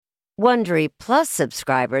Wondery Plus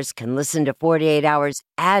subscribers can listen to 48 Hours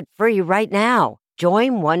ad-free right now.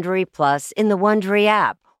 Join Wondery Plus in the Wondery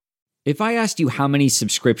app. If I asked you how many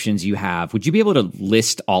subscriptions you have, would you be able to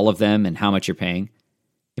list all of them and how much you're paying?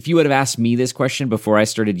 If you would have asked me this question before I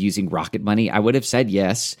started using Rocket Money, I would have said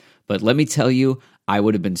yes, but let me tell you, I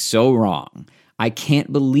would have been so wrong. I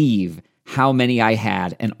can't believe how many I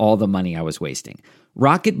had and all the money I was wasting.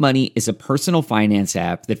 Rocket Money is a personal finance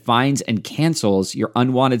app that finds and cancels your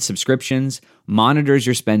unwanted subscriptions, monitors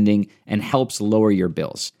your spending, and helps lower your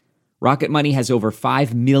bills. Rocket Money has over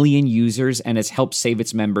 5 million users and has helped save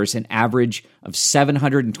its members an average of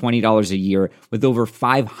 $720 a year with over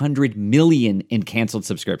 500 million in canceled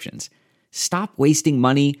subscriptions. Stop wasting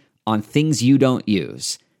money on things you don't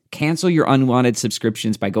use. Cancel your unwanted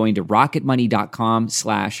subscriptions by going to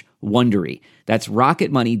rocketmoney.com/Wondery. That's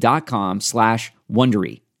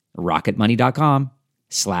rocketmoney.com/Wondery.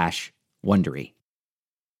 rocketmoney.com/Wondery.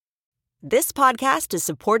 This podcast is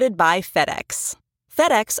supported by FedEx.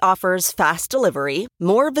 FedEx offers fast delivery,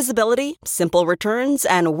 more visibility, simple returns,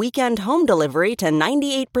 and weekend home delivery to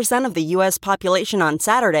 98% of the U.S. population on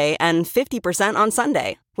Saturday and 50% on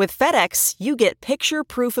Sunday. With FedEx, you get picture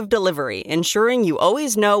proof of delivery, ensuring you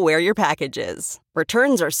always know where your package is.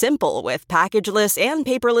 Returns are simple with packageless and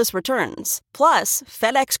paperless returns. Plus,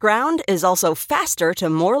 FedEx Ground is also faster to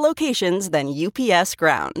more locations than UPS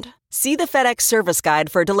Ground. See the FedEx service guide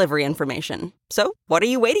for delivery information. So, what are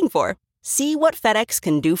you waiting for? See what FedEx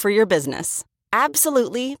can do for your business.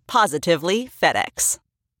 Absolutely, positively FedEx.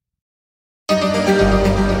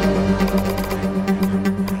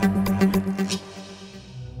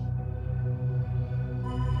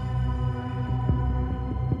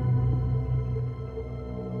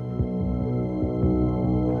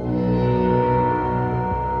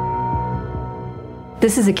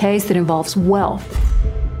 This is a case that involves wealth,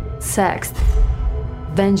 sex,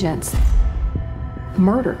 vengeance,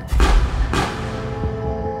 murder.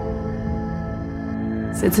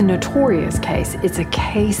 It's a notorious case. It's a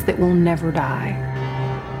case that will never die.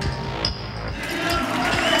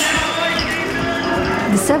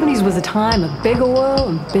 The 70s was a time of big oil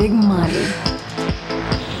and big money.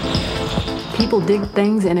 People did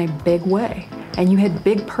things in a big way, and you had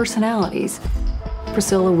big personalities.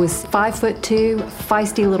 Priscilla was 5'2",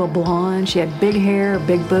 feisty little blonde. She had big hair,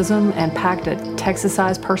 big bosom, and packed a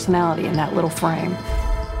Texas-sized personality in that little frame.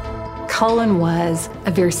 Cullen was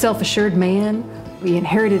a very self-assured man. He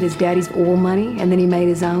inherited his daddy's oil money, and then he made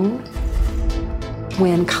his own.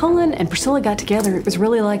 When Cullen and Priscilla got together, it was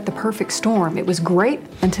really like the perfect storm. It was great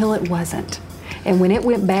until it wasn't. And when it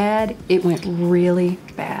went bad, it went really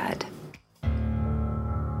bad.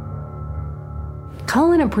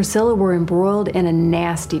 Cullen and Priscilla were embroiled in a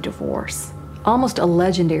nasty divorce, almost a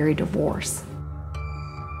legendary divorce.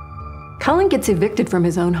 Cullen gets evicted from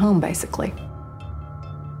his own home, basically.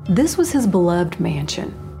 This was his beloved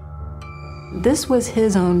mansion. This was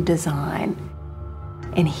his own design,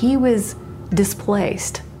 and he was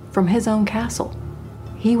displaced from his own castle.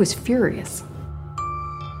 He was furious.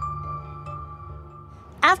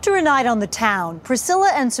 After a night on the town,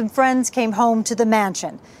 Priscilla and some friends came home to the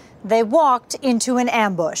mansion. They walked into an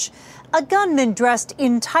ambush. A gunman dressed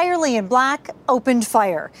entirely in black opened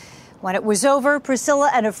fire. When it was over,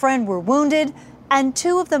 Priscilla and a friend were wounded, and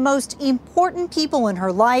two of the most important people in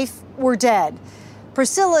her life were dead.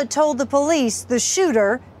 Priscilla told the police the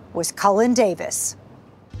shooter was Cullen Davis.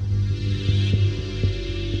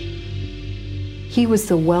 He was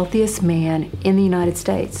the wealthiest man in the United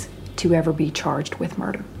States to ever be charged with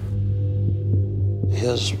murder.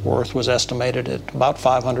 His worth was estimated at about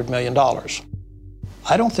 $500 million.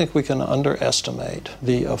 I don't think we can underestimate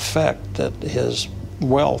the effect that his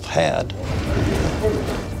wealth had.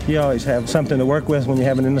 You always have something to work with when you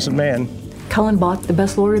have an innocent man. Cullen bought the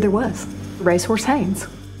best lawyer there was, Racehorse Haynes,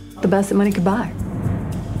 the best that money could buy.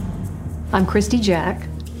 I'm Christy Jack.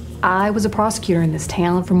 I was a prosecutor in this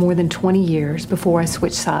town for more than 20 years before I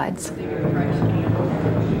switched sides.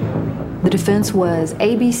 The defense was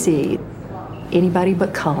ABC, anybody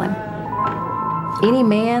but Cullen. Any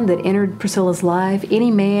man that entered Priscilla's life, any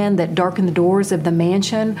man that darkened the doors of the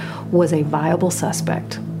mansion was a viable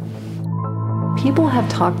suspect. People have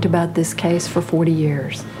talked about this case for 40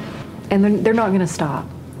 years, and they're not going to stop.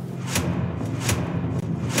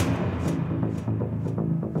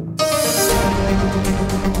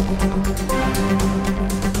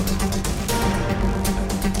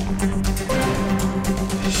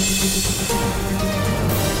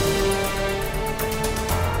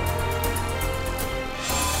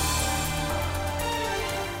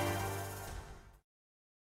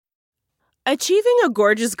 Achieving a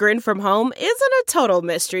gorgeous grin from home isn't a total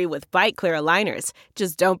mystery with Bite Clear aligners.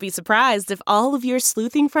 Just don't be surprised if all of your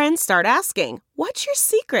sleuthing friends start asking, "What's your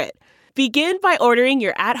secret?" Begin by ordering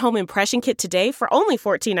your at-home impression kit today for only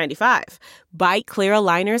 $14.95. Bite Clear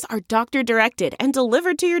aligners are doctor-directed and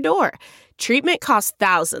delivered to your door. Treatment costs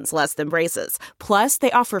thousands less than braces. Plus,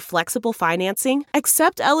 they offer flexible financing,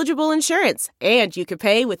 accept eligible insurance, and you can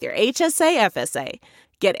pay with your HSA FSA.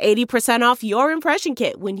 Get 80% off your impression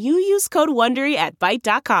kit when you use code WONDERY at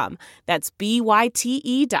Byte.com. That's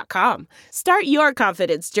BYTE.com. Start your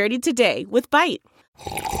confidence journey today with Byte.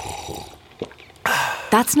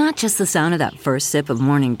 That's not just the sound of that first sip of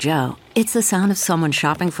Morning Joe. It's the sound of someone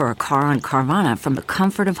shopping for a car on Carvana from the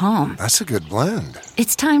comfort of home. That's a good blend.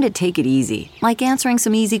 It's time to take it easy, like answering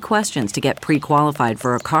some easy questions to get pre-qualified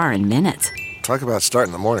for a car in minutes. Talk about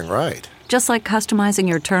starting the morning right. Just like customizing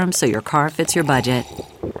your terms so your car fits your budget.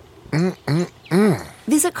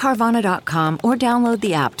 Visit Carvana.com or download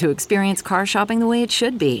the app to experience car shopping the way it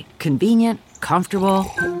should be. Convenient, comfortable.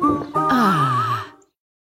 Ah.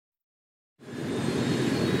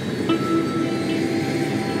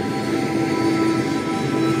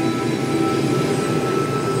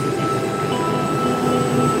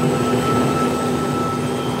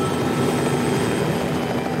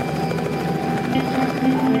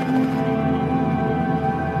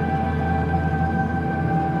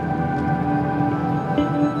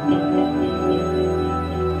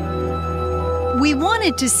 We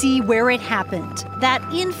wanted to see where it happened, that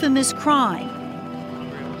infamous crime.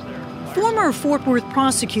 Former Fort Worth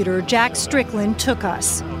prosecutor Jack Strickland took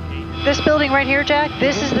us. This building right here, Jack,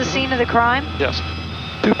 this is the scene of the crime? Yes.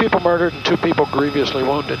 2 people murdered and 2 people grievously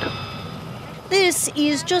wounded. This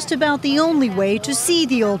is just about the only way to see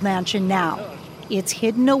the old mansion now. It's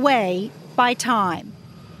hidden away by time.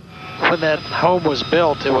 When that home was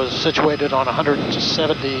built, it was situated on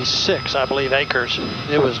 176, I believe, acres.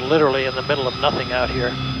 It was literally in the middle of nothing out here.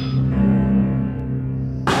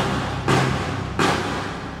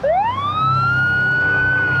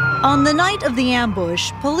 On the night of the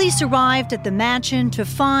ambush, police arrived at the mansion to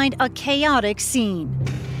find a chaotic scene.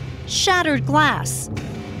 Shattered glass.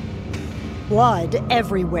 Blood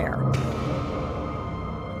everywhere.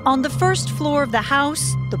 On the first floor of the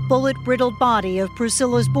house, the bullet-riddled body of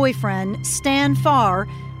Priscilla's boyfriend, Stan Farr,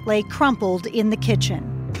 lay crumpled in the kitchen.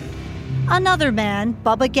 Another man,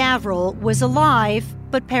 Bubba Gavril, was alive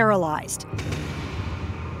but paralyzed.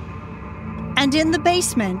 And in the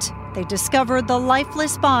basement, they discovered the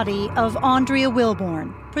lifeless body of Andrea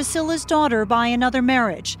Wilborn, Priscilla's daughter by another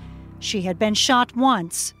marriage. She had been shot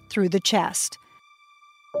once through the chest.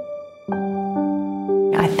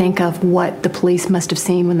 I think of what the police must have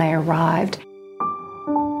seen when they arrived.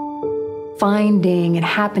 Finding and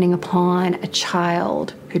happening upon a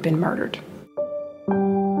child who'd been murdered.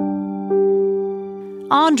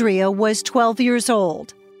 Andrea was 12 years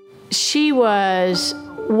old. She was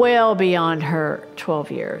well beyond her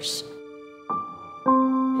 12 years.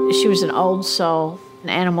 She was an old soul, an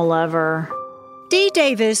animal lover. Dee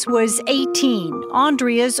Davis was 18,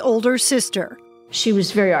 Andrea's older sister. She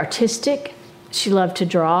was very artistic. She loved to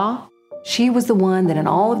draw. She was the one that in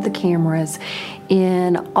all of the cameras,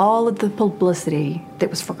 in all of the publicity, that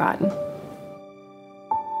was forgotten.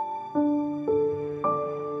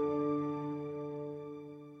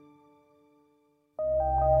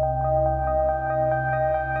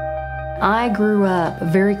 I grew up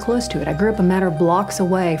very close to it. I grew up a matter of blocks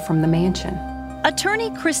away from the mansion. Attorney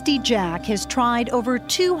Christy Jack has tried over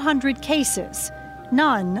 200 cases,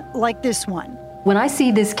 none like this one. When I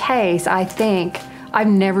see this case, I think I've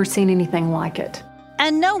never seen anything like it.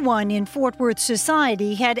 And no one in Fort Worth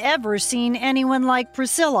society had ever seen anyone like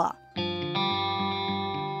Priscilla.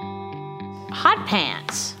 Hot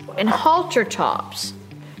pants and halter tops.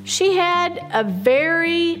 She had a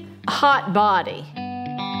very hot body.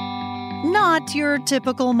 Not your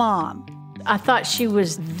typical mom. I thought she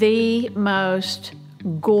was the most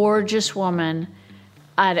gorgeous woman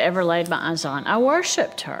I'd ever laid my eyes on. I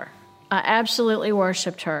worshipped her. I absolutely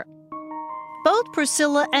worshipped her. Both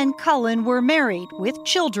Priscilla and Cullen were married with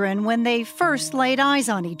children when they first laid eyes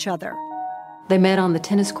on each other. They met on the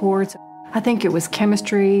tennis courts. I think it was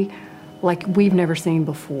chemistry like we've never seen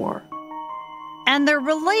before. And their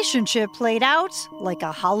relationship played out like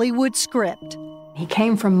a Hollywood script. He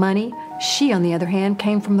came from money. She, on the other hand,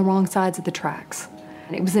 came from the wrong sides of the tracks.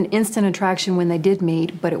 And it was an instant attraction when they did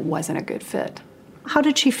meet, but it wasn't a good fit. How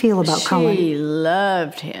did she feel about Cullen? She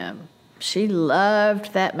loved him. She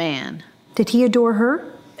loved that man. Did he adore her?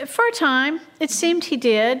 For a time, it seemed he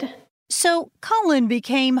did. So Cullen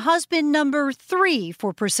became husband number 3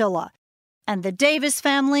 for Priscilla, and the Davis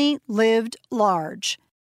family lived large.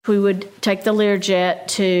 We would take the Learjet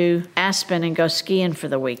to Aspen and go skiing for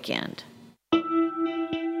the weekend.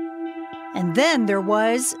 And then there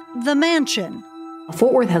was the mansion.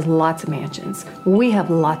 Fort Worth has lots of mansions. We have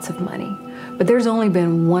lots of money. But there's only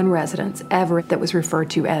been one residence ever that was referred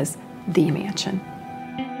to as the mansion.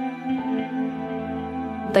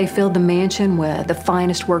 They filled the mansion with the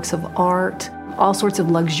finest works of art, all sorts of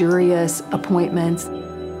luxurious appointments.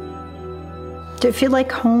 Did it feel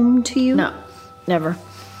like home to you? No, never.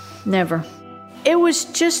 Never. It was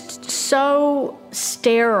just so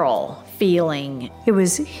sterile feeling. It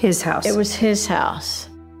was his house. It was his house.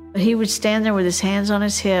 He would stand there with his hands on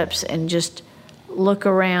his hips and just look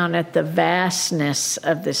around at the vastness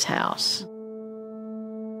of this house.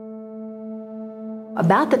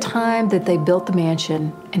 About the time that they built the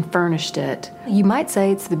mansion and furnished it, you might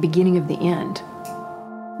say it's the beginning of the end.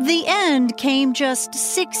 The end came just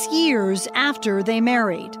 6 years after they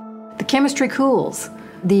married. The chemistry cools.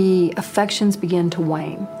 The affections begin to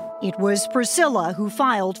wane. It was Priscilla who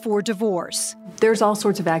filed for divorce. There's all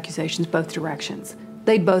sorts of accusations both directions.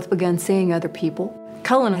 They'd both begun seeing other people.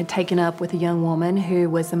 Cullen had taken up with a young woman who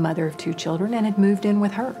was the mother of 2 children and had moved in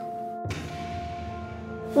with her.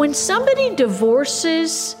 When somebody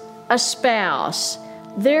divorces a spouse,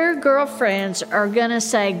 their girlfriends are going to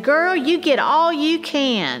say, "Girl, you get all you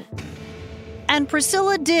can." And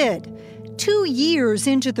Priscilla did. 2 years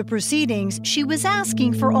into the proceedings, she was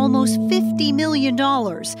asking for almost $50 million,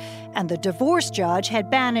 and the divorce judge had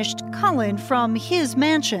banished Cullen from his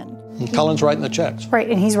mansion. And Cullen's writing the checks. Right,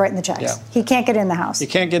 and he's writing the checks. Yeah. He can't get in the house. He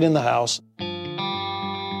can't get in the house.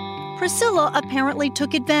 Priscilla apparently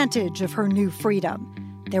took advantage of her new freedom.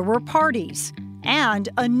 There were parties and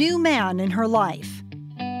a new man in her life.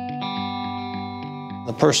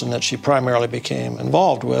 The person that she primarily became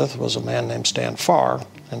involved with was a man named Stan Farr,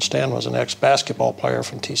 and Stan was an ex-basketball player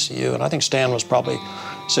from TCU, and I think Stan was probably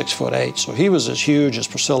 6'8", so he was as huge as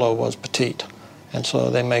Priscilla was petite, and so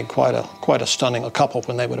they made quite a stunning couple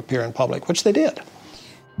when they would appear in public, which they did.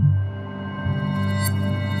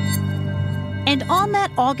 And on that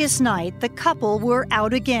August night, the couple were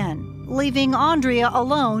out again, leaving Andrea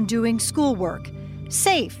alone doing schoolwork.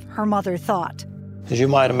 Safe, her mother thought. As you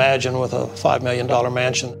might imagine, with a $5 million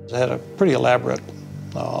mansion, it had a pretty elaborate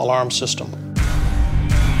alarm system.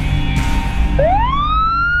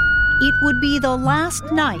 It would be the last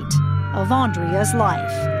night of Andrea's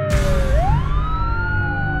life.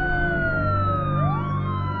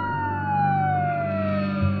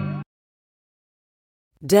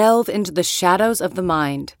 Delve into the shadows of the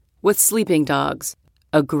mind with Sleeping Dogs,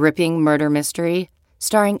 a gripping murder mystery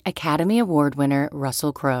starring Academy Award winner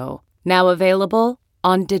Russell Crowe. Now available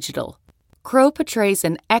on digital. Crowe portrays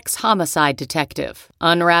an ex-homicide detective,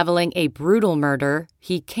 unraveling a brutal murder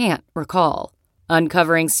he can't recall.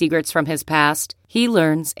 Uncovering secrets from his past, he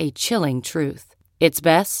learns a chilling truth. It's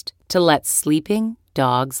best to let sleeping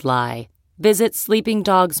dogs lie. Visit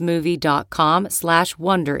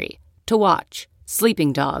sleepingdogsmovie.com/Wondery to watch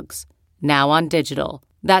Sleeping Dogs, now on digital.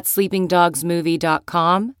 That's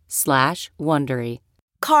sleepingdogsmovie.com/Wondery.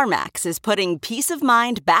 CarMax is putting peace of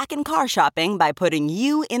mind back in car shopping by putting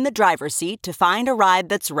you in the driver's seat to find a ride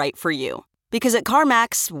that's right for you. Because at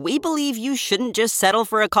CarMax, we believe you shouldn't just settle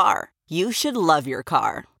for a car. You should love your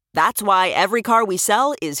car. That's why every car we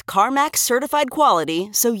sell is CarMax certified quality,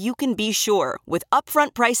 so you can be sure with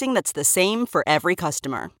upfront pricing that's the same for every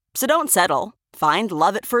customer. So don't settle. Find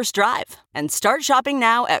love at first drive and start shopping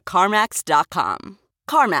now at CarMax.com.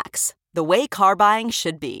 CarMax, the way car buying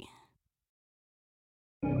should be.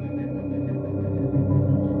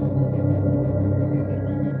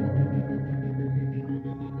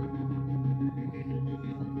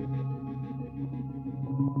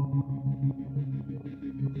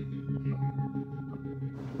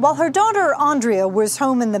 While her daughter Andrea was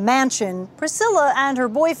home in the mansion, Priscilla and her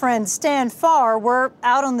boyfriend Stan Farr were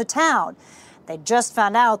out on the town. They just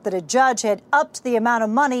found out that a judge had upped the amount of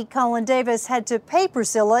money Cullen Davis had to pay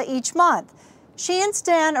Priscilla each month. She and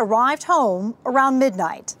Stan arrived home around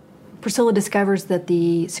midnight. Priscilla discovers that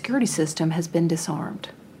the security system has been disarmed.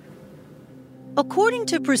 According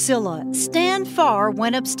to Priscilla, Stan Farr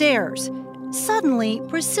went upstairs. Suddenly,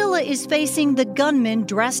 Priscilla is facing the gunman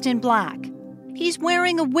dressed in black. He's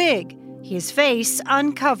wearing a wig, his face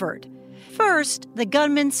uncovered. First, the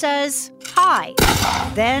gunman says, "Hi."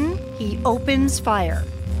 Then he opens fire.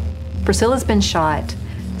 Priscilla's been shot.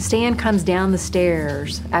 Stan comes down the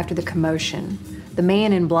stairs after the commotion. The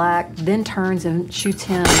man in black then turns and shoots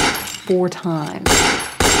him 4 times.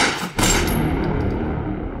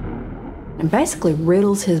 And basically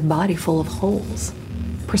riddles his body full of holes.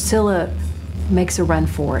 Priscilla makes a run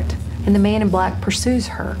for it, and the man in black pursues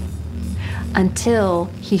her. until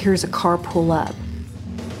he hears a car pull up.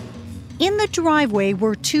 In the driveway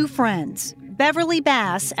were two friends, Beverly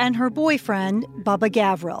Bass and her boyfriend, Bubba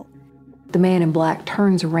Gavril. The man in black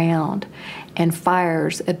turns around and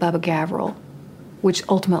fires at Bubba Gavril, which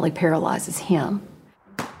ultimately paralyzes him.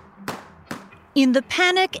 In the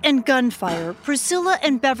panic and gunfire, Priscilla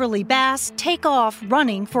and Beverly Bass take off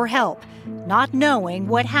running for help, not knowing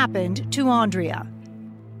what happened to Andrea.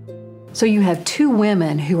 So you have two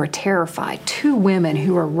women who are terrified, two women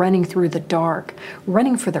who are running through the dark,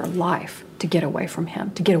 running for their life to get away from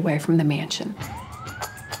him, to get away from the mansion.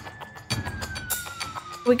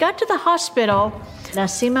 We got to the hospital, and I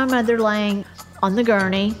see my mother laying on the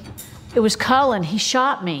gurney. It was Cullen. He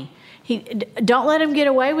shot me. Don't let him get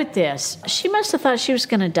away with this. She must have thought she was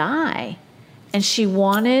going to die, and she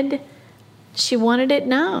wanted it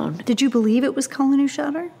known. Did you believe it was Cullen who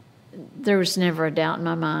shot her? There was never a doubt in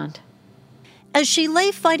my mind. As she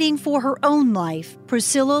lay fighting for her own life,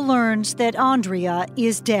 Priscilla learns that Andrea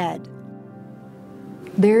is dead.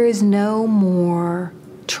 There is no more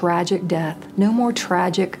tragic death, no more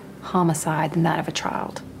tragic homicide than that of a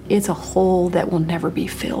child. It's a hole that will never be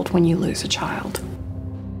filled when you lose a child.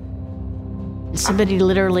 Somebody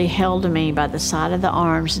literally held me by the side of the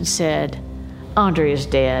arms and said, "Andrea's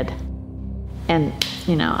dead." And,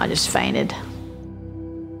 I just fainted.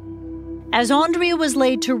 As Andrea was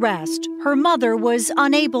laid to rest, her mother was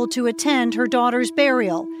unable to attend her daughter's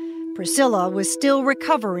burial. Priscilla was still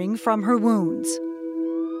recovering from her wounds.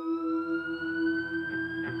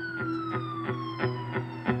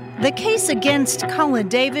 The case against Cullen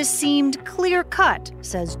Davis seemed clear-cut,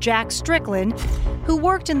 says Jack Strickland, who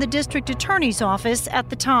worked in the district attorney's office at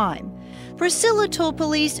the time. Priscilla told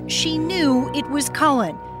police she knew it was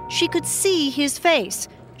Cullen. She could see his face.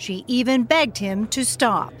 She even begged him to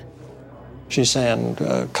stop. She's saying,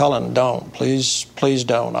 Cullen, don't. Please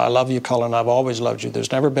don't. I love you, Cullen. I've always loved you.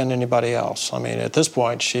 There's never been anybody else. I mean, at this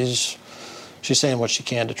point, she's saying what she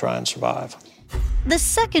can to try and survive. The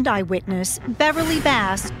second eyewitness, Beverly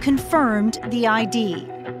Bass, confirmed the ID.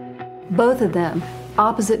 Both of them,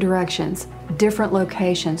 opposite directions, different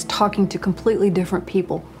locations, talking to completely different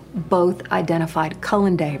people, both identified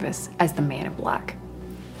Cullen Davis as the man in black.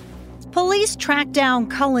 Police tracked down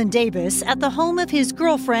Cullen Davis at the home of his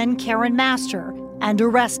girlfriend, Karen Master, and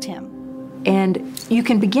arrest him. And you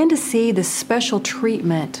can begin to see the special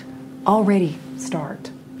treatment already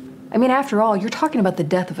start. I mean, after all, you're talking about the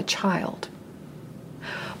death of a child.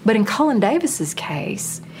 But in Cullen Davis's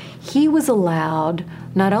case, he was allowed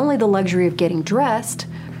not only the luxury of getting dressed,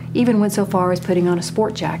 even went so far as putting on a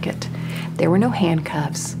sport jacket. There were no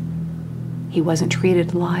handcuffs. He wasn't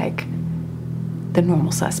treated like the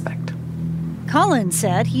normal suspect. Cullen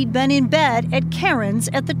said he'd been in bed at Karen's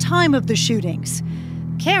at the time of the shootings.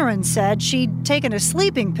 Karen said she'd taken a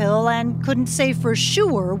sleeping pill and couldn't say for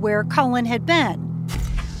sure where Cullen had been.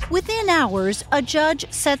 Within hours, a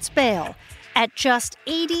judge sets bail at just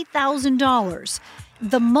 $80,000.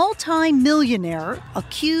 The multi-millionaire,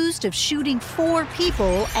 accused of shooting 4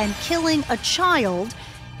 people and killing a child,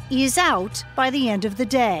 is out by the end of the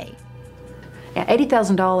day. Yeah,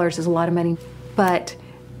 $80,000 is a lot of money, but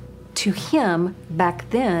to him, back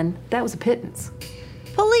then, that was a pittance.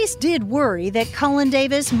 Police did worry that Cullen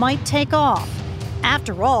Davis might take off.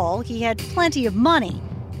 After all, he had plenty of money,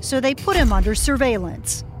 so they put him under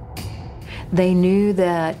surveillance. They knew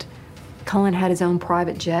that Cullen had his own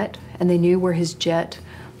private jet, and they knew where his jet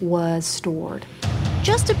was stored.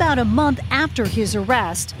 Just about a month after his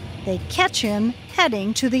arrest, they catch him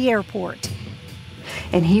heading to the airport.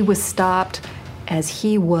 And he was stopped as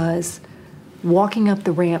he was walking up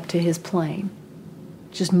the ramp to his plane,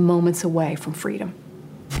 just moments away from freedom.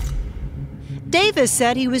 Davis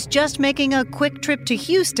said he was just making a quick trip to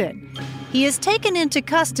Houston. He is taken into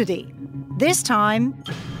custody, this time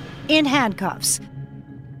in handcuffs.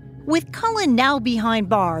 With Cullen now behind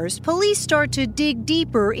bars, police start to dig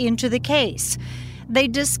deeper into the case. They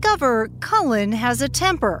discover Cullen has a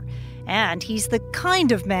temper, and he's the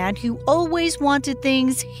kind of man who always wanted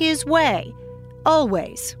things his way.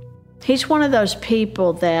 Always. He's one of those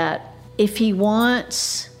people that if he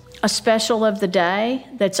wants a special of the day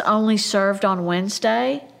that's only served on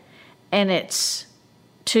Wednesday and it's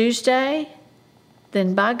Tuesday,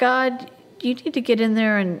 then by God, you need to get in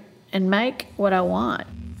there and make what I want.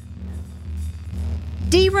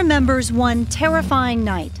 Dee remembers one terrifying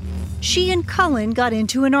night. She and Cullen got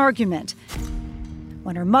into an argument.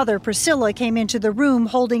 When her mother, Priscilla, came into the room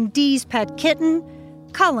holding Dee's pet kitten,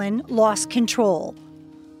 Cullen lost control.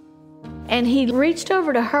 And he reached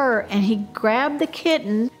over to her and he grabbed the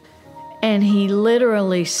kitten and he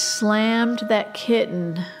literally slammed that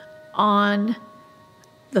kitten on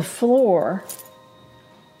the floor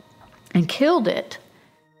and killed it.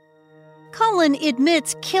 Cullen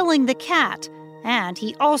admits killing the cat, and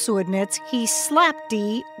he also admits he slapped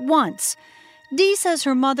Dee once. Dee says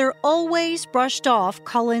her mother always brushed off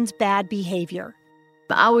Cullen's bad behavior.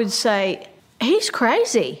 I would say, he's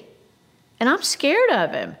crazy, and I'm scared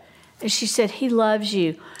of him. And she said, he loves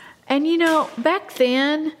you. And you know, back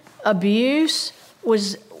then, abuse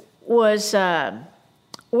wasn't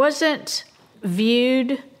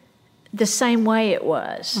viewed the same way it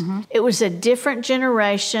was. Mm-hmm. It was a different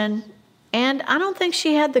generation, and I don't think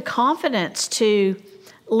she had the confidence to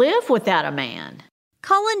live without a man.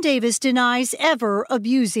 Cullen Davis denies ever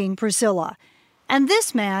abusing Priscilla, and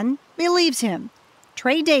this man believes him.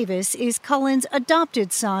 Trey Davis is Cullen's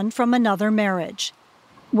adopted son from another marriage.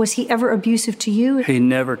 Was he ever abusive to you? He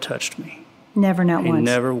never touched me. Never, not once? He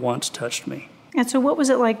never once touched me. And so what was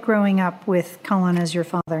it like growing up with Cullen as your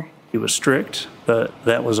father? He was strict, but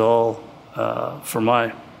that was all for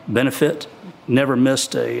my benefit. Never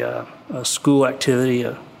missed a school activity,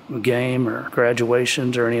 a game or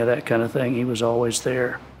graduations or any of that kind of thing. He was always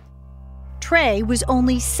there. Trey was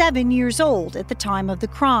only 7 years old at the time of the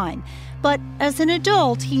crime, but as an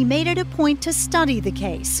adult, he made it a point to study the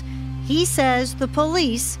case. He says the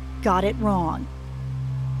police got it wrong.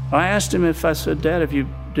 I asked him if I said, Dad,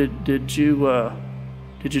 did you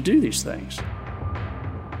do these things?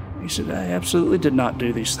 He said, I absolutely did not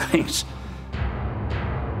do these things.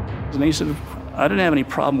 And he said, I didn't have any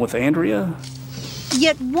problem with Andrea.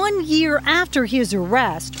 Yet 1 year after his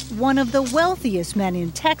arrest, one of the wealthiest men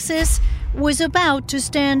in Texas was about to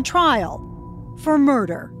stand trial for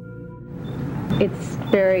murder. It's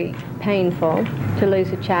very painful to lose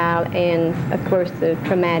a child, and of course the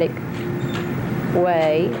traumatic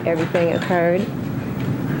way everything occurred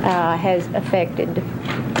has affected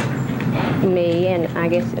me, and I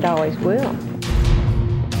guess it always will.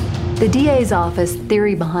 The DA's office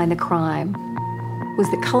theory behind the crime was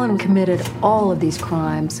that Cullen committed all of these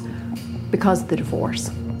crimes because of the divorce.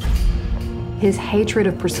 His hatred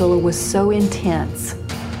of Priscilla was so intense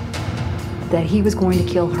that he was going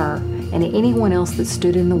to kill her, and anyone else that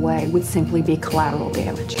stood in the way would simply be collateral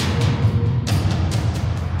damage.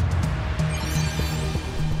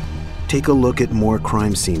 Take a look at more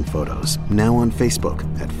crime scene photos, now on Facebook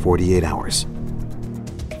at 48 Hours.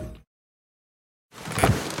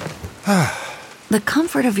 The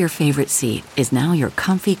comfort of your favorite seat is now your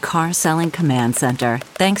comfy car selling command center,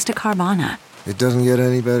 thanks to Carvana. It doesn't get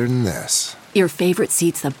any better than this. Your favorite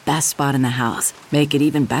seat's the best spot in the house. Make it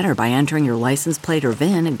even better by entering your license plate or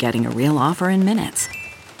VIN and getting a real offer in minutes.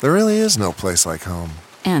 There really is no place like home.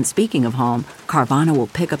 And speaking of home, Carvana will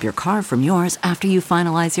pick up your car from yours after you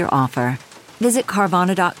finalize your offer. Visit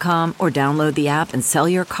Carvana.com or download the app and sell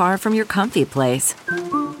your car from your comfy place.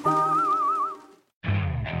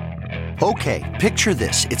 Okay, picture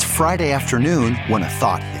this. It's Friday afternoon when a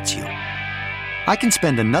thought hits you. I can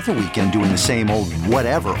spend another weekend doing the same old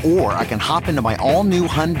whatever, or I can hop into my all-new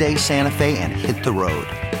Hyundai Santa Fe and hit the road.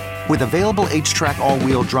 With available H-Track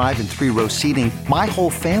all-wheel drive and 3-row seating, my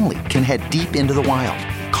whole family can head deep into the wild.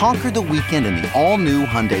 Conquer the weekend in the all-new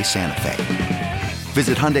Hyundai Santa Fe.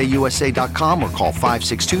 Visit HyundaiUSA.com or call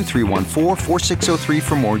 562-314-4603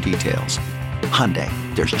 for more details. Hyundai,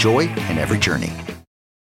 there's joy in every journey.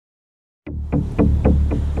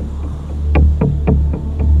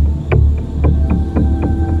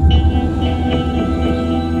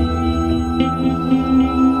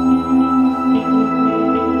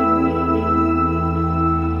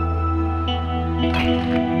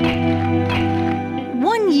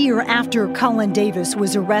 After Cullen Davis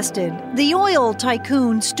was arrested, the oil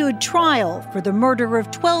tycoon stood trial for the murder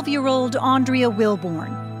of 12-year-old Andrea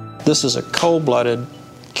Wilborn. This is a cold-blooded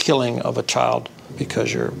killing of a child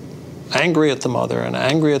because you're angry at the mother and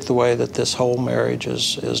angry at the way that this whole marriage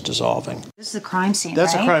is dissolving. This is a crime scene,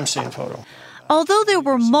 That's right? a crime scene photo. Although there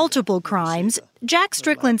were multiple crimes, Jack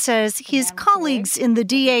Strickland says his colleagues in the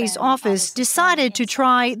DA's office decided to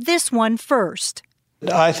try this one first.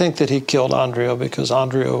 I think that he killed Andrea because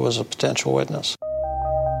Andrea was a potential witness.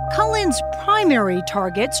 Cullen's primary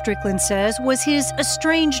target, Strickland says, was his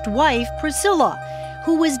estranged wife, Priscilla,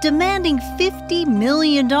 who was demanding $50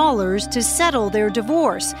 million to settle their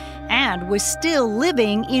divorce and was still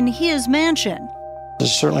living in his mansion. He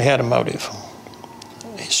certainly had a motive.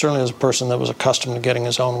 He certainly was a person that was accustomed to getting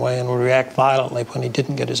his own way and would react violently when he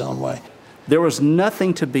didn't get his own way. There was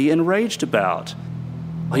nothing to be enraged about.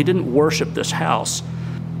 He didn't worship this house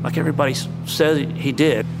like everybody says he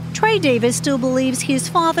did. Trey Davis still believes his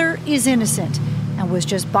father is innocent and was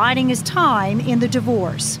just biding his time in the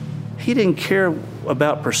divorce. He didn't care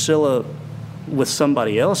about Priscilla with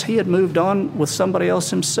somebody else. He had moved on with somebody else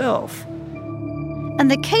himself. And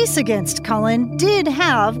the case against Cullen did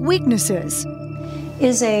have weaknesses.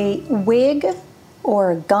 Is a wig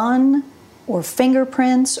or a gun or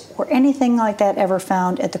fingerprints or anything like that ever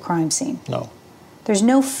found at the crime scene? No. There's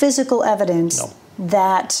no physical evidence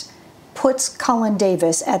that puts Cullen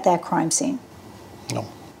Davis at that crime scene? No.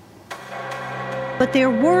 But there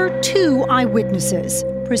were two eyewitnesses,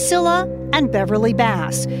 Priscilla and Beverly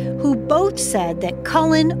Bass, who both said that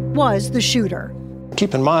Cullen was the shooter.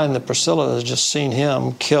 Keep in mind that Priscilla has just seen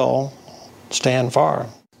him kill Stan Farr.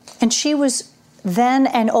 And she was then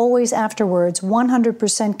and always afterwards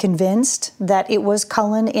 100% convinced that it was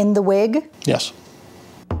Cullen in the wig? Yes.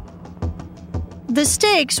 The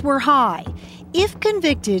stakes were high. If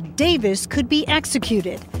convicted, Davis could be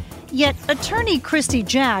executed. Yet attorney Christy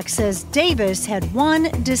Jack says Davis had one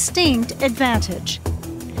distinct advantage.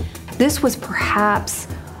 This was perhaps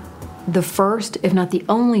the first, if not the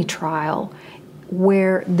only trial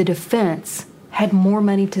where the defense had more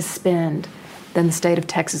money to spend than the state of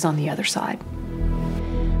Texas on the other side.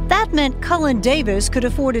 That meant Cullen Davis could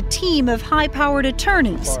afford a team of high-powered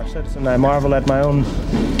attorneys. I marvel at my own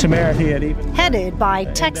temerity at even. Headed by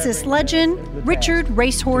Texas legend Richard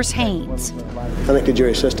Racehorse Haynes. I think the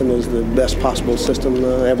jury system is the best possible system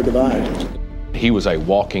ever devised. He was a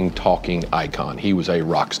walking, talking icon. He was a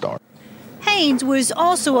rock star. Haynes was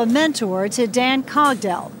also a mentor to Dan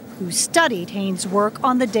Cogdell, who studied Haynes' work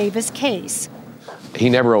on the Davis case. He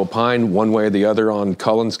never opined one way or the other on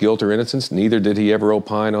Cullen's guilt or innocence. Neither did he ever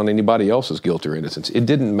opine on anybody else's guilt or innocence. It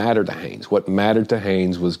didn't matter to Haynes. What mattered to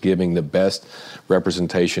Haynes was giving the best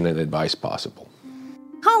representation and advice possible.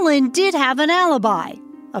 Cullen did have an alibi,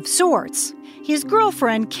 of sorts. His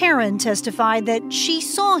girlfriend, Karen, testified that she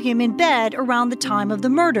saw him in bed around the time of the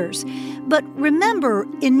murders. But remember,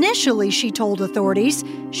 initially she told authorities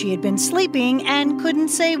she had been sleeping and couldn't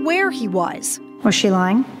say where he was. Was she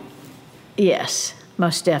lying? Yes,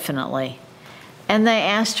 most definitely. And they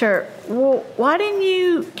asked her, well, why didn't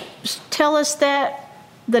you tell us that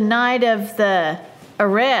the night of the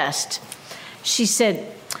arrest? She said,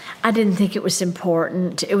 I didn't think it was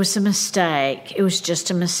important. It was a mistake. It was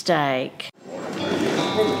just a mistake.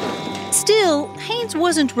 Still, Haynes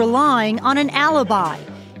wasn't relying on an alibi.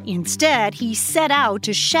 Instead, he set out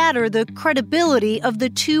to shatter the credibility of the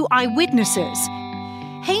two eyewitnesses.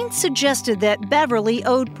 Haynes suggested that Beverly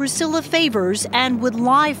owed Priscilla favors and would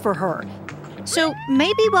lie for her. So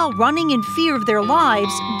maybe while running in fear of their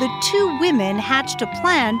lives, the two women hatched a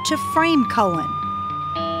plan to frame Cullen.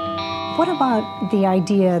 What about the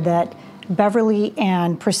idea that Beverly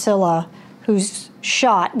and Priscilla, who's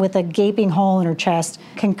shot with a gaping hole in her chest,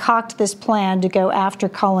 concoct this plan to go after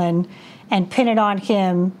Cullen and pin it on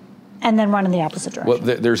him and then run in the opposite direction?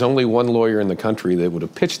 Well, there's only one lawyer in the country that would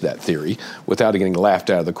have pitched that theory without getting laughed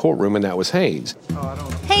out of the courtroom, and that was Haynes.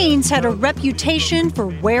 Haynes had a reputation for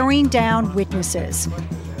wearing down witnesses.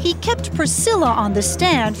 He kept Priscilla on the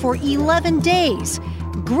stand for 11 days,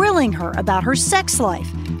 grilling her about her sex life,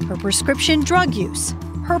 her prescription drug use,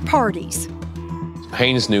 her parties.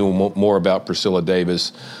 Haynes knew more about Priscilla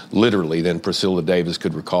Davis, literally, than Priscilla Davis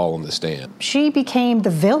could recall on the stand. She became the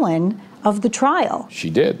villain of the trial. She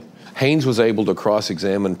did. Haynes was able to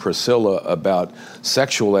cross-examine Priscilla about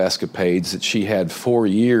sexual escapades that she had 4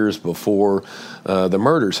 years before the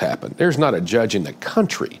murders happened. There's not a judge in the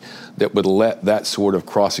country that would let that sort of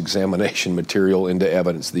cross-examination material into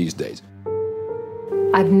evidence these days.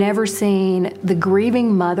 I've never seen the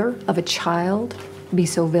grieving mother of a child be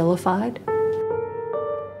so vilified.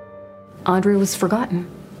 Andrea was forgotten.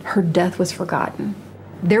 Her death was forgotten.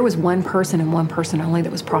 There was one person and one person only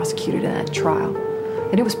that was prosecuted in that trial,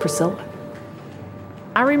 and it was Priscilla.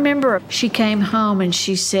 I remember she came home and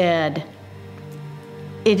she said,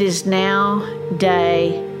 it is now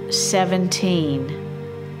day 17,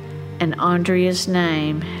 and Andrea's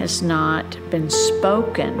name has not been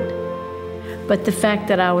spoken. But the fact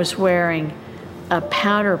that I was wearing a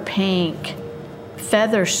powder pink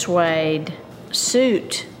feather suede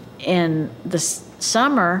suit in the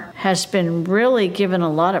summer has been really given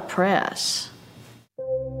a lot of press.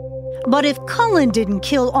 But if Cullen didn't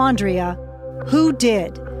kill Andrea, who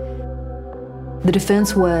did? The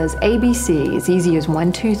defense was ABC, as easy as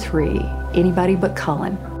 1, 2, 3, anybody but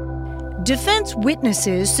Cullen. Defense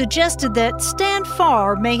witnesses suggested that Stan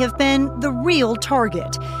Farr may have been the real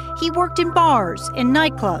target. He worked in bars and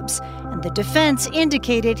nightclubs, and the defense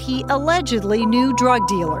indicated he allegedly knew drug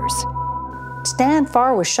dealers. Stan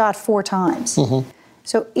Farr was shot 4 times. Mm-hmm.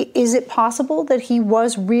 So is it possible that he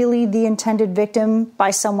was really the intended victim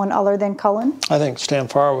by someone other than Cullen? I think Stan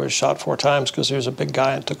Farr was shot 4 times because he was a big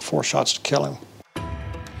guy and took 4 shots to kill him.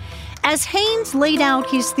 As Haynes laid out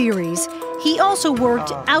his theories, he also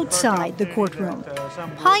worked outside the courtroom,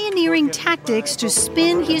 pioneering tactics to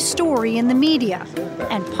spin his story in the media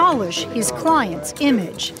and polish his client's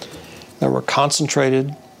image. There were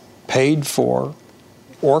concentrated, paid for,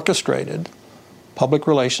 orchestrated public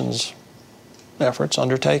relations efforts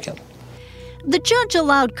undertaken. The judge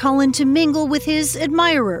allowed Cullen to mingle with his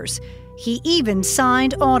admirers. He even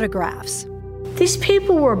signed autographs. These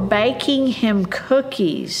people were baking him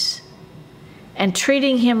cookies and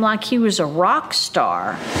treating him like he was a rock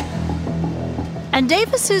star. And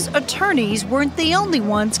Davis's attorneys weren't the only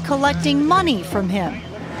ones collecting money from him.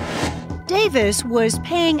 Davis was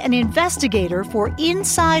paying an investigator for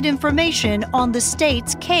inside information on the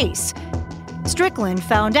state's case. Strickland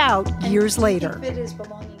found out years later.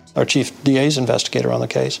 Our chief DA's investigator on the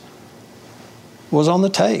case was on the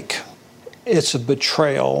take. It's a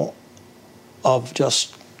betrayal of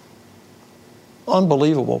just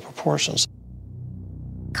unbelievable proportions.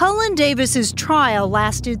 Cullen Davis's trial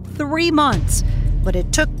lasted 3 months, but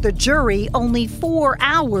it took the jury only 4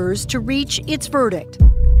 hours to reach its verdict.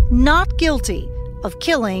 Not guilty of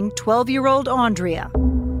killing 12-year-old Andrea.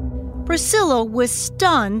 Priscilla was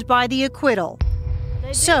stunned by the acquittal.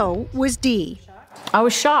 So was Dee. I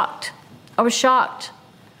was shocked. I was shocked.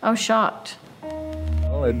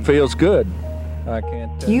 Well, it feels good. I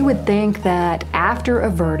can't. You would think that after a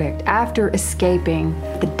verdict, after escaping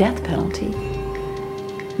the death penalty,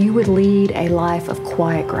 you would lead a life of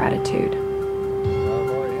quiet gratitude.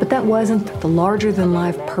 But that wasn't the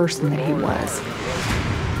larger-than-life person that he was.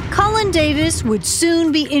 Cullen Davis would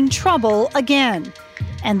soon be in trouble again.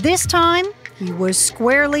 And this time, he was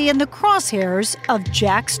squarely in the crosshairs of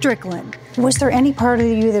Jack Strickland. Was there any part of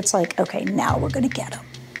you that's like, okay, now we're going to get him?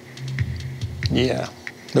 Yeah,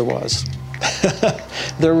 there was.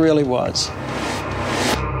 There really was.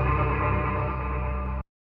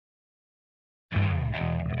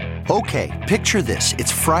 Okay, picture this.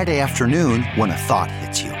 It's Friday afternoon when a thought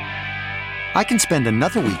hits you. I can spend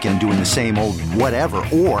another weekend doing the same old whatever,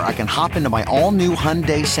 or I can hop into my all-new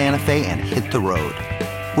Hyundai Santa Fe and hit the road.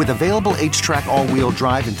 With available H-Track all-wheel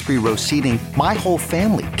drive and 3-row seating, my whole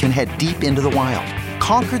family can head deep into the wild.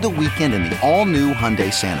 Conquer the weekend in the all-new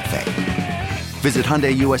Hyundai Santa Fe. Visit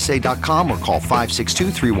HyundaiUSA.com or call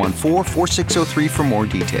 562-314-4603 for more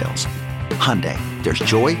details. Hyundai, there's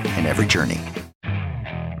joy in every journey.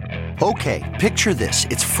 Okay, picture this.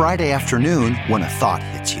 It's Friday afternoon when a thought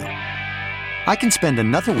hits you. I can spend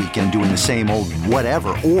another weekend doing the same old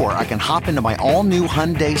whatever, or I can hop into my all-new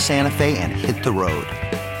Hyundai Santa Fe and hit the road.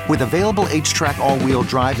 With available H-Track all-wheel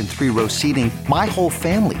drive and 3-row seating, my whole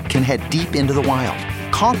family can head deep into the wild.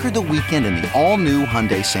 Conquer the weekend in the all-new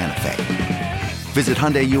Hyundai Santa Fe. Visit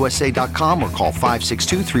HyundaiUSA.com or call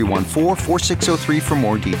 562-314-4603 for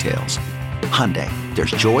more details. Hyundai,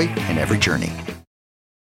 there's joy in every journey.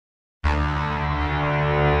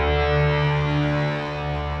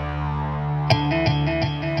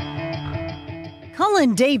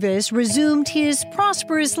 Cullen Davis resumed his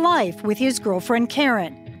prosperous life with his girlfriend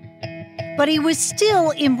Karen. But he was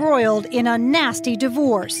still embroiled in a nasty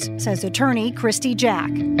divorce, says attorney Christy Jack.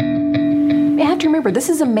 You have to remember, this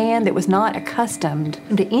is a man that was not accustomed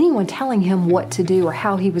to anyone telling him what to do or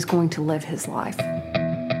how he was going to live his life.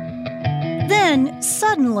 Then,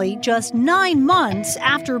 suddenly, just 9 months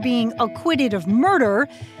after being acquitted of murder,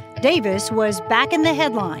 Davis was back in the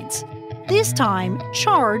headlines, this time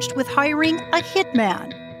charged with hiring a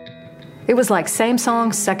hitman. It was like same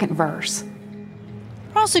song, second verse.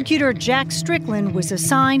 Prosecutor Jack Strickland was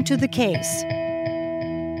assigned to the case.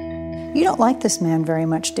 You don't like this man very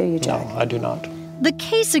much, do you, Jack? No, I do not. The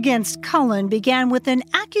case against Cullen began with an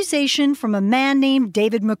accusation from a man named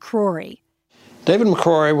David McCrory. David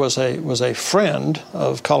McCrory was a friend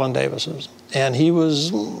of Cullen Davis's, and he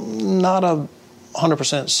was not a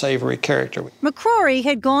 100% savory character. McCrory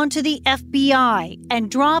had gone to the FBI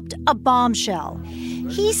and dropped a bombshell.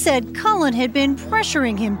 He said Cullen had been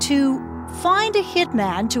pressuring him to find a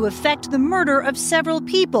hitman to effect the murder of several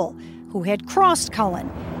people who had crossed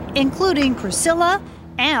Cullen, including Priscilla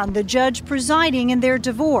and the judge presiding in their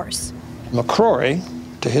divorce. McCrory,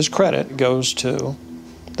 to his credit, goes to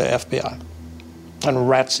the FBI and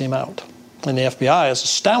rats him out. And the FBI is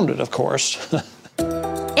astounded, of course.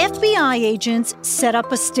 FBI agents set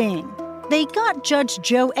up a sting. They got Judge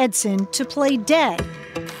Joe Edson to play dead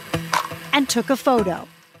and took a photo.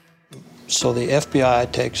 So the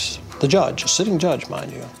FBI takes the judge, a sitting judge,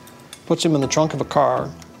 mind you, puts him in the trunk of a car,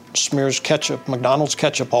 smears ketchup, McDonald's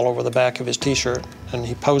ketchup all over the back of his T-shirt, and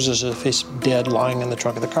he poses as if he's dead lying in the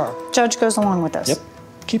trunk of the car. Judge goes along with this? Yep.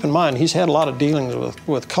 Keep in mind, he's had a lot of dealings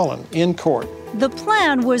with Cullen in court. The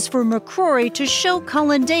plan was for McCrory to show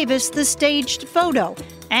Cullen Davis the staged photo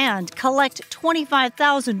and collect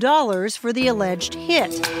 $25,000 for the alleged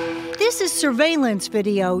hit. This is surveillance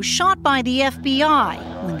video shot by the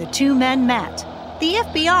FBI when the two men met. The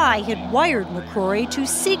FBI had wired McCrory to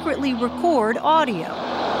secretly record audio.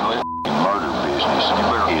 Murder business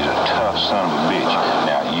is a tough son of a bitch.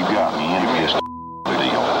 Now, you got me into this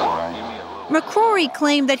deal. McCrory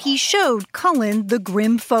claimed that he showed Cullen the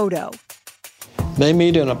grim photo. They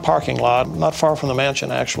meet in a parking lot, not far from the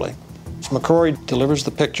mansion, actually. So McCrory delivers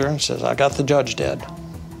the picture and says, I got the judge dead.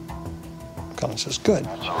 Cullen says, good.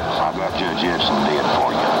 I got Judge Edson dead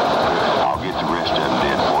for you. I'll get the rest of them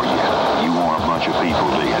dead for you. You want a bunch of people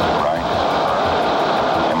dead, right?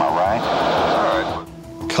 Am I right?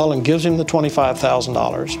 All right. Cullen gives him the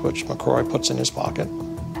 $25,000, which McCrory puts in his pocket,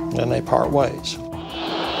 and they part ways.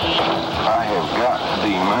 I have got the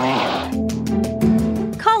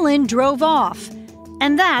money. Cullen drove off,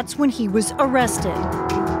 and that's when he was arrested.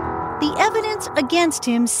 The evidence against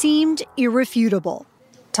him seemed irrefutable.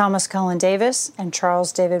 Thomas Cullen Davis and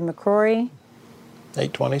Charles David McCrory.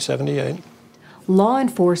 8/20/78. Law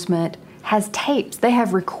enforcement has tapes. They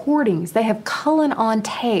have recordings. They have Cullen on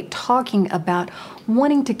tape talking about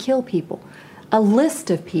wanting to kill people. A list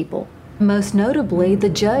of people. Most notably, the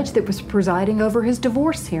judge that was presiding over his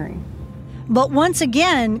divorce hearing. But once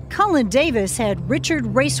again, Cullen Davis had Richard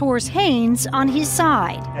Racehorse Haynes on his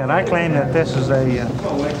side. And I claim that this is a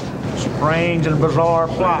strange and bizarre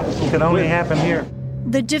plot. It could only happen here.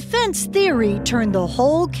 The defense theory turned the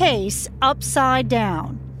whole case upside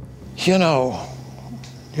down. You know,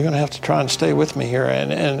 you're going to have to try and stay with me here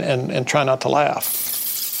and try not to laugh.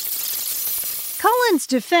 Cullen's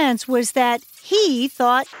defense was that he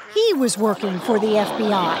thought he was working for the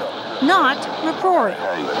FBI, not McCrory.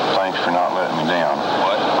 Hey, thanks for not letting me down.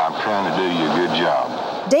 What? I'm trying to do you a good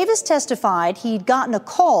job. Davis testified he'd gotten a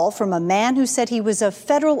call from a man who said he was a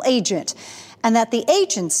federal agent, and that the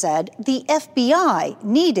agent said the FBI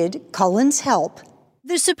needed Cullen's help.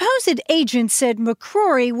 The supposed agent said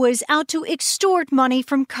McCrory was out to extort money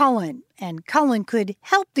from Cullen, and Cullen could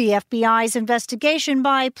help the FBI's investigation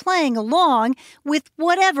by playing along with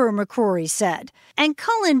whatever McCrory said. And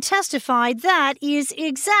Cullen testified that is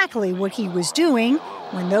exactly what he was doing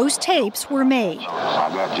when those tapes were made. I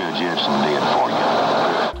got Judge Edson dead for you.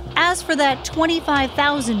 As for that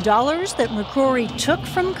 $25,000 that McCrory took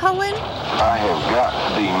from Cullen, I have got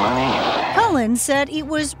the money. Cullen said it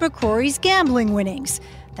was McCrory's gambling winnings,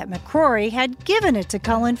 that McCrory had given it to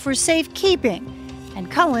Cullen for safekeeping,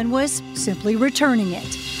 and Cullen was simply returning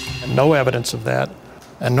it. No evidence of that.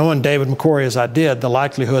 And knowing David McCrory as I did, the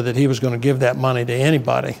likelihood that he was going to give that money to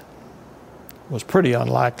anybody was pretty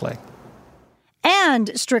unlikely.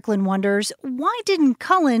 And Strickland wonders, why didn't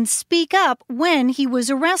Cullen speak up when he was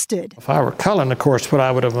arrested? If I were Cullen, of course, what I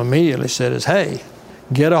would have immediately said is, hey,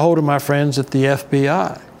 get a hold of my friends at the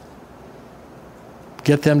FBI.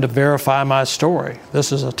 Get them to verify my story.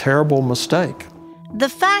 This is a terrible mistake. The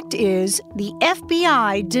fact is, the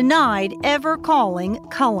FBI denied ever calling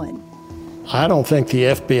Cullen. I don't think the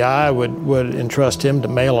FBI would entrust him to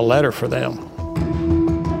mail a letter for them.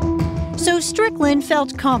 So Strickland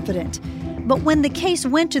felt confident. But when the case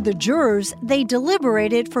went to the jurors, they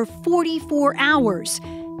deliberated for 44 hours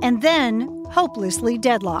and then hopelessly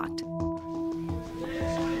deadlocked.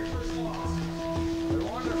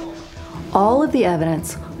 All of the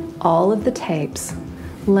evidence, all of the tapes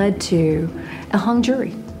led to a hung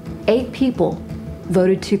jury. 8 people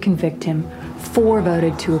voted to convict him, 4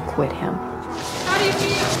 voted to acquit him. How do you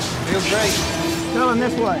feel? Feels great. Going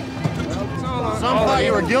this way. Some thought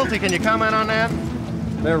you were guilty. Can you comment on that?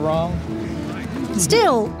 They're wrong.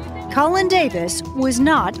 Still, Cullen Davis was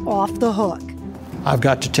not off the hook. I've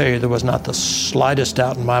got to tell you, there was not the slightest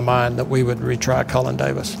doubt in my mind that we would retry Cullen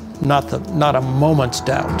Davis. Not a moment's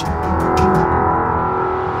doubt.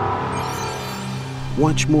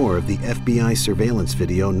 Watch more of the FBI surveillance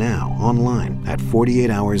video now online at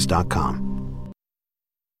 48hours.com.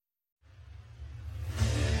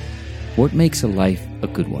 What makes a life a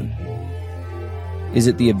good one? Is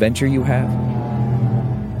it the adventure you have?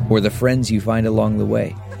 Or the friends you find along the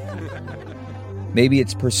way? Maybe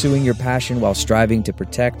it's pursuing your passion while striving to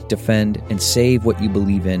protect, defend, and save what you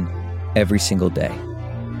believe in every single day.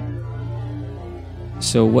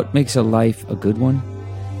 So what makes a life a good one?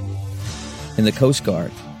 In the Coast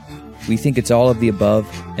Guard, we think it's all of the above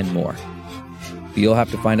and more. But you'll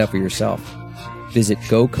have to find out for yourself. Visit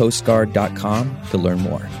gocoastguard.com to learn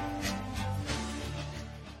more.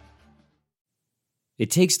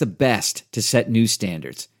 It takes the best to set new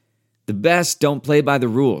standards. The best don't play by the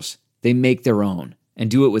rules. They make their own. and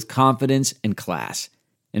do it with confidence and class.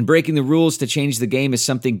 And breaking the rules to change the game is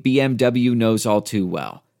something BMW knows all too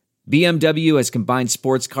well. BMW has combined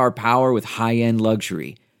sports car power with high-end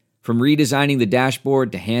luxury. From redesigning the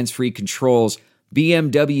dashboard to hands-free controls,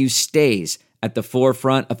 BMW stays at the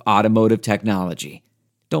forefront of automotive technology.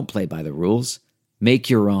 Don't play by the rules. Make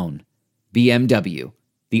your own. BMW,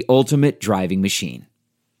 the ultimate driving machine.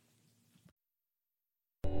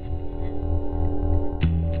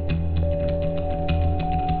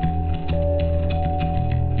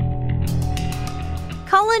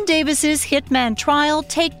 Colin Davis's Hitman trial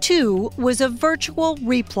Take Two was a virtual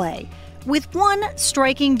replay, with one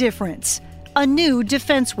striking difference: a new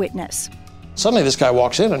defense witness. Suddenly this guy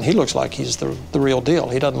walks in and he looks like he's the real deal.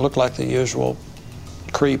 He doesn't look like the usual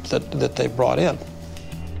creep that they brought in.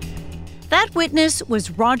 That witness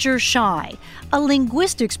was Roger Shai, a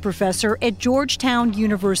linguistics professor at Georgetown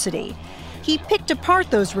University. He picked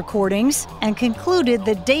apart those recordings and concluded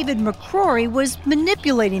that David McCrory was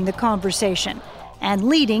manipulating the conversation and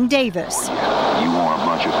leading Davis. You want a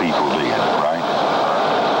bunch of people dead, right?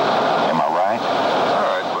 Am I right? All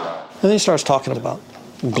right. And then he starts talking about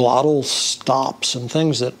glottal stops and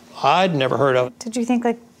things that I'd never heard of. Did you think,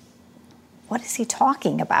 what is he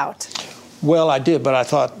talking about? Well, I did, but I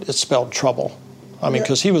thought it spelled trouble. I mean,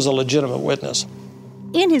 because he was a legitimate witness.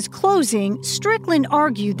 In his closing, Strickland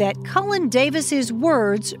argued that Cullen Davis's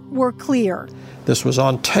words were clear. This was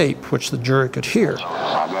on tape, which the jury could hear.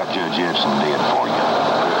 I got Judge Edson dead for you.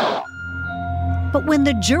 But when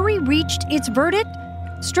the jury reached its verdict,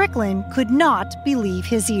 Strickland could not believe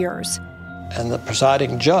his ears. And the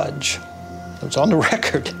presiding judge, it was on the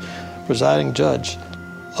record, presiding judge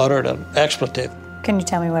uttered an expletive. Can you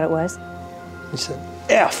tell me what it was? He said,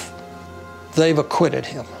 F, they've acquitted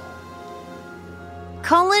him.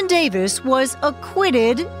 Cullen Davis was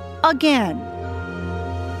acquitted again.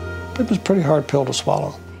 It was a pretty hard pill to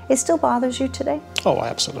swallow. It still bothers you today? Oh,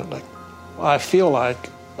 absolutely. I feel like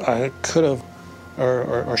I could have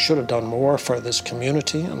or should have done more for this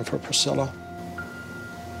community and for Priscilla.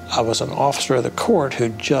 I was an officer of the court who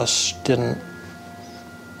just didn't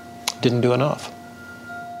do enough.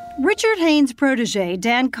 Richard Haynes' protege,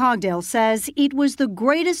 Dan Cogdell, says it was the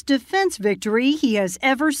greatest defense victory he has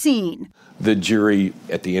ever seen. The jury,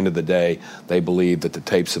 at the end of the day, they believed that the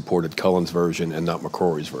tape supported Cullen's version and not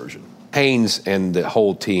McCrory's version. Haynes and the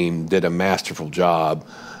whole team did a masterful job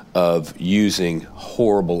of using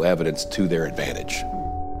horrible evidence to their advantage.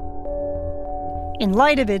 In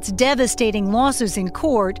light of its devastating losses in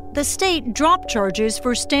court, the state dropped charges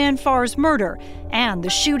for Stan Farr's murder and the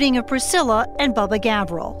shooting of Priscilla and Bubba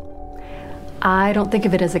Gavril. I don't think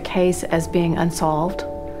of it as a case as being unsolved.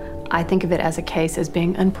 I think of it as a case as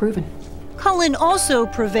being unproven. Cullen also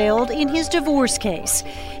prevailed in his divorce case.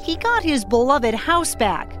 He got his beloved house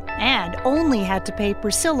back and only had to pay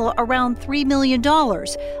Priscilla around $3 million,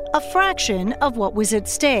 a fraction of what was at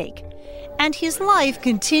stake. And his life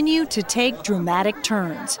continued to take dramatic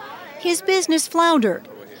turns. His business floundered.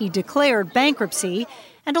 He declared bankruptcy,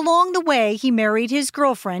 and along the way, he married his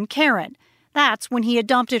girlfriend, Karen. That's when he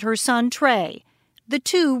adopted her son, Trey. The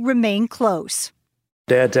two remain close.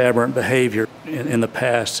 Dad's aberrant behavior in the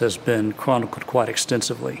past has been chronicled quite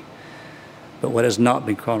extensively. But what has not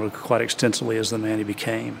been chronicled quite extensively is the man he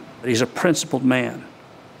became. He's a principled man,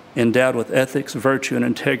 endowed with ethics, virtue, and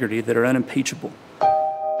integrity that are unimpeachable.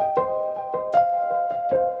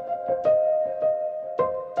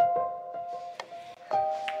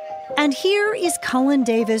 And here is Cullen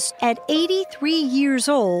Davis at 83 years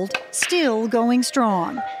old, still going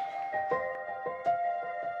strong.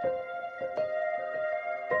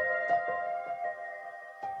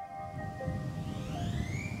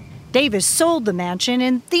 Davis sold the mansion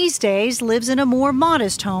and these days lives in a more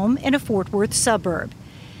modest home in a Fort Worth suburb.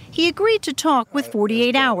 He agreed to talk with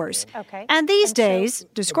 48 Hours, and these days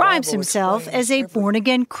describes himself as a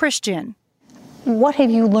born-again Christian. What have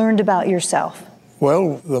you learned about yourself?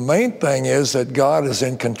 Well, the main thing is that God is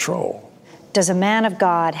in control. Does a man of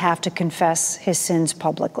God have to confess his sins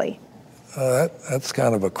publicly? That's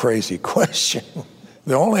kind of a crazy question.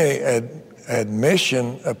 The only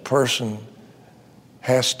admission a person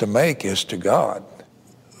has to make is to God.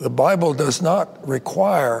 The Bible does not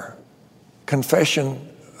require confession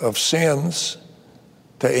of sins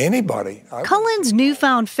to anybody. Cullen's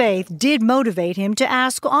newfound faith did motivate him to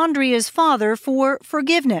ask Andrea's father for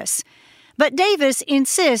forgiveness. But Davis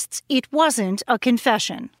insists it wasn't a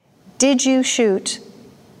confession. Did you shoot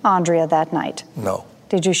Andrea that night? No.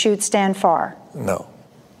 Did you shoot Stan Farr? No.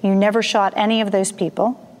 You never shot any of those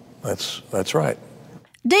people? That's right.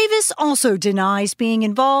 Davis also denies being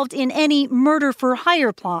involved in any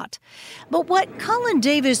murder-for-hire plot. But what Cullen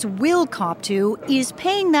Davis will cop to is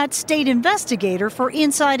paying that state investigator for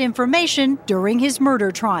inside information during his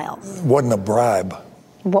murder trial. It wasn't a bribe.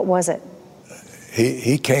 What was it?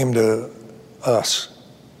 He came to us.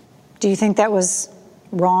 Do you think that was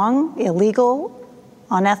wrong, illegal,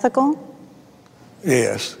 unethical?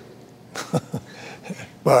 Yes.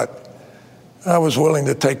 But I was willing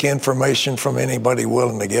to take information from anybody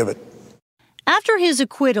willing to give it. After his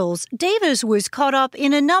acquittals, Davis was caught up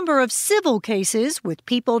in a number of civil cases with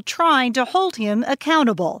people trying to hold him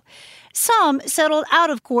accountable. Some settled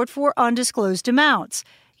out of court for undisclosed amounts.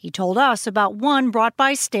 He told us about one brought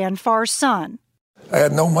by Stan Farr's son. I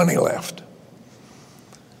had no money left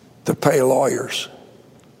to pay lawyers.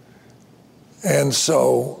 And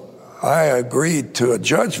so I agreed to a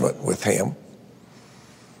judgment with him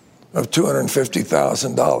of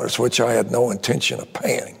 $250,000, which I had no intention of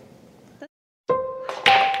paying.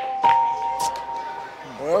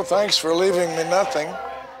 Well, thanks for leaving me nothing.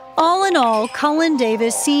 All in all, Cullen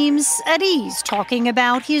Davis seems at ease talking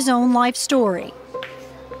about his own life story.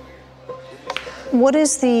 What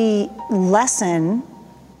is the lesson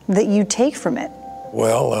that you take from it?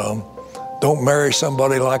 Well, don't marry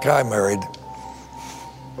somebody like I married.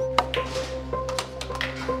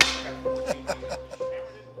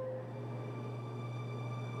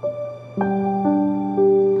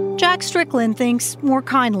 Jack Strickland thinks more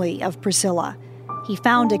kindly of Priscilla. He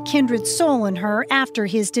found a kindred soul in her after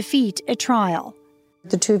his defeat at trial.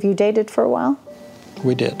 The two of you dated for a while?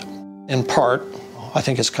 We did. In part, I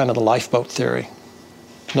think it's kind of the lifeboat theory.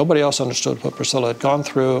 Nobody else understood what Priscilla had gone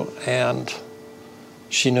through, and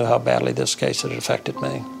she knew how badly this case had affected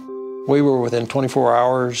me. We were within 24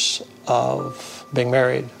 hours of being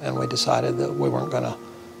married, and we decided that we weren't going to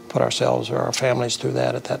put ourselves or our families through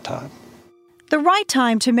that at that time. The right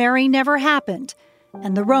time to marry never happened,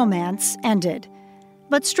 and the romance ended.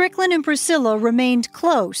 But Strickland and Priscilla remained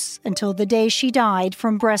close until the day she died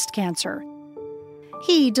from breast cancer.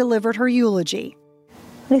 He delivered her eulogy.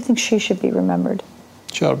 How do you think she should be remembered?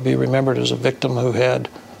 She ought to be remembered as a victim who had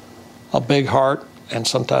a big heart and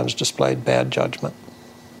sometimes displayed bad judgment.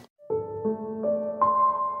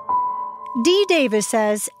 Dee Davis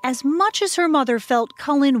says as much as her mother felt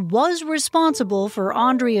Cullen was responsible for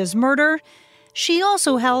Andrea's murder, she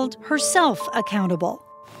also held herself accountable.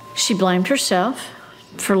 She blamed herself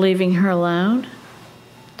for leaving her alone.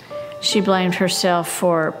 She blamed herself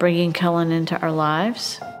for bringing Cullen into our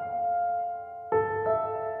lives.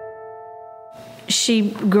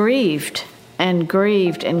 She grieved and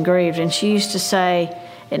grieved and grieved, and she used to say,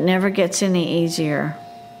 "It never gets any easier."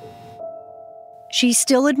 She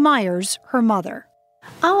still admires her mother.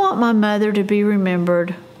 I want my mother to be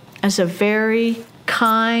remembered as a very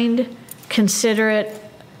kind, considerate,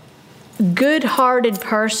 good-hearted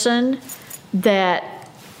person that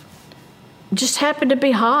just happened to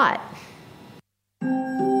be hot.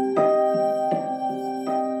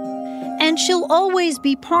 And she'll always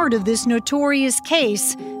be part of this notorious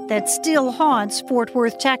case that still haunts Fort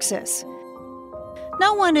Worth, Texas.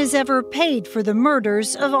 No one has ever paid for the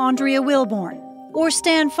murders of Andrea Wilborn, or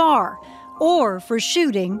Stan Farr, or for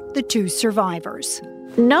shooting the two survivors.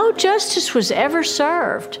 No justice was ever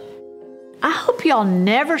served. I hope y'all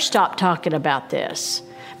never stop talking about this,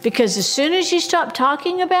 because as soon as you stop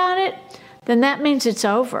talking about it, then that means it's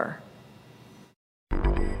over.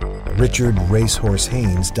 Richard Racehorse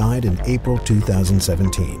Haynes died in April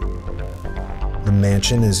 2017. The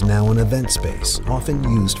mansion is now an event space, often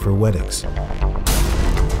used for weddings.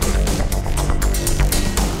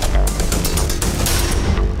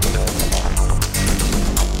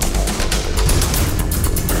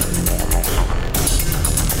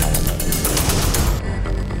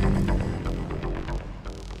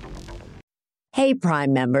 Hey,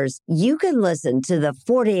 Prime members, you can listen to the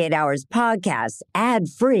 48 Hours podcast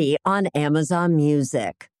ad-free on Amazon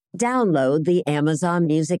Music. Download the Amazon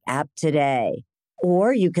Music app today.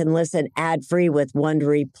 Or you can listen ad-free with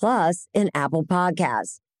Wondery Plus in Apple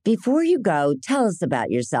Podcasts. Before you go, tell us about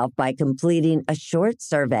yourself by completing a short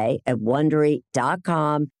survey at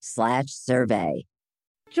Wondery.com/survey.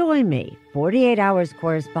 Join me, 48 Hours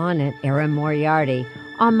correspondent Erin Moriarty,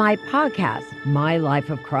 on my podcast, My Life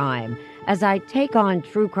of Crime, as I take on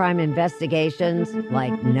true crime investigations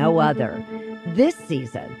like no other. This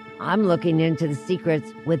season, I'm looking into the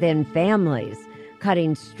secrets within families,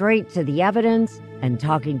 cutting straight to the evidence and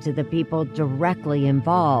talking to the people directly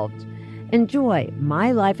involved. Enjoy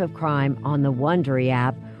My Life of Crime on the Wondery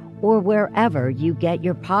app or wherever you get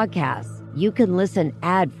your podcasts. You can listen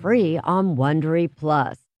ad-free on Wondery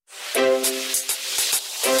Plus.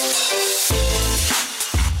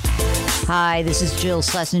 Hi, this is Jill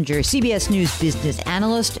Schlesinger, CBS News business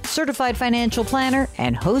analyst, certified financial planner,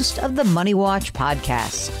 and host of the Money Watch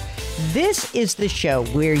podcast. This is the show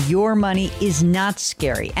where your money is not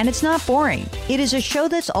scary and it's not boring. It is a show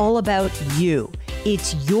that's all about you.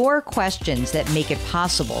 It's your questions that make it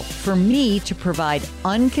possible for me to provide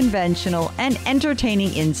unconventional and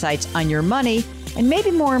entertaining insights on your money, and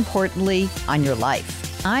maybe more importantly, on your life.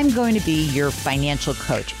 I'm going to be your financial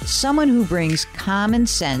coach, someone who brings common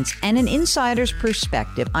sense and an insider's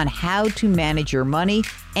perspective on how to manage your money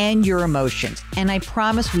and your emotions. And I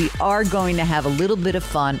promise we are going to have a little bit of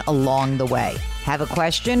fun along the way. Have a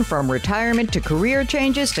question from retirement to career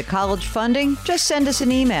changes to college funding? Just send us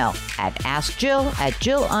an email at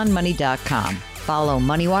askjill@jillonmoney.com. Follow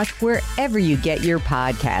Money Watch wherever you get your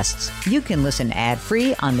podcasts. You can listen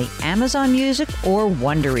ad-free on the Amazon Music or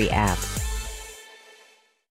Wondery app.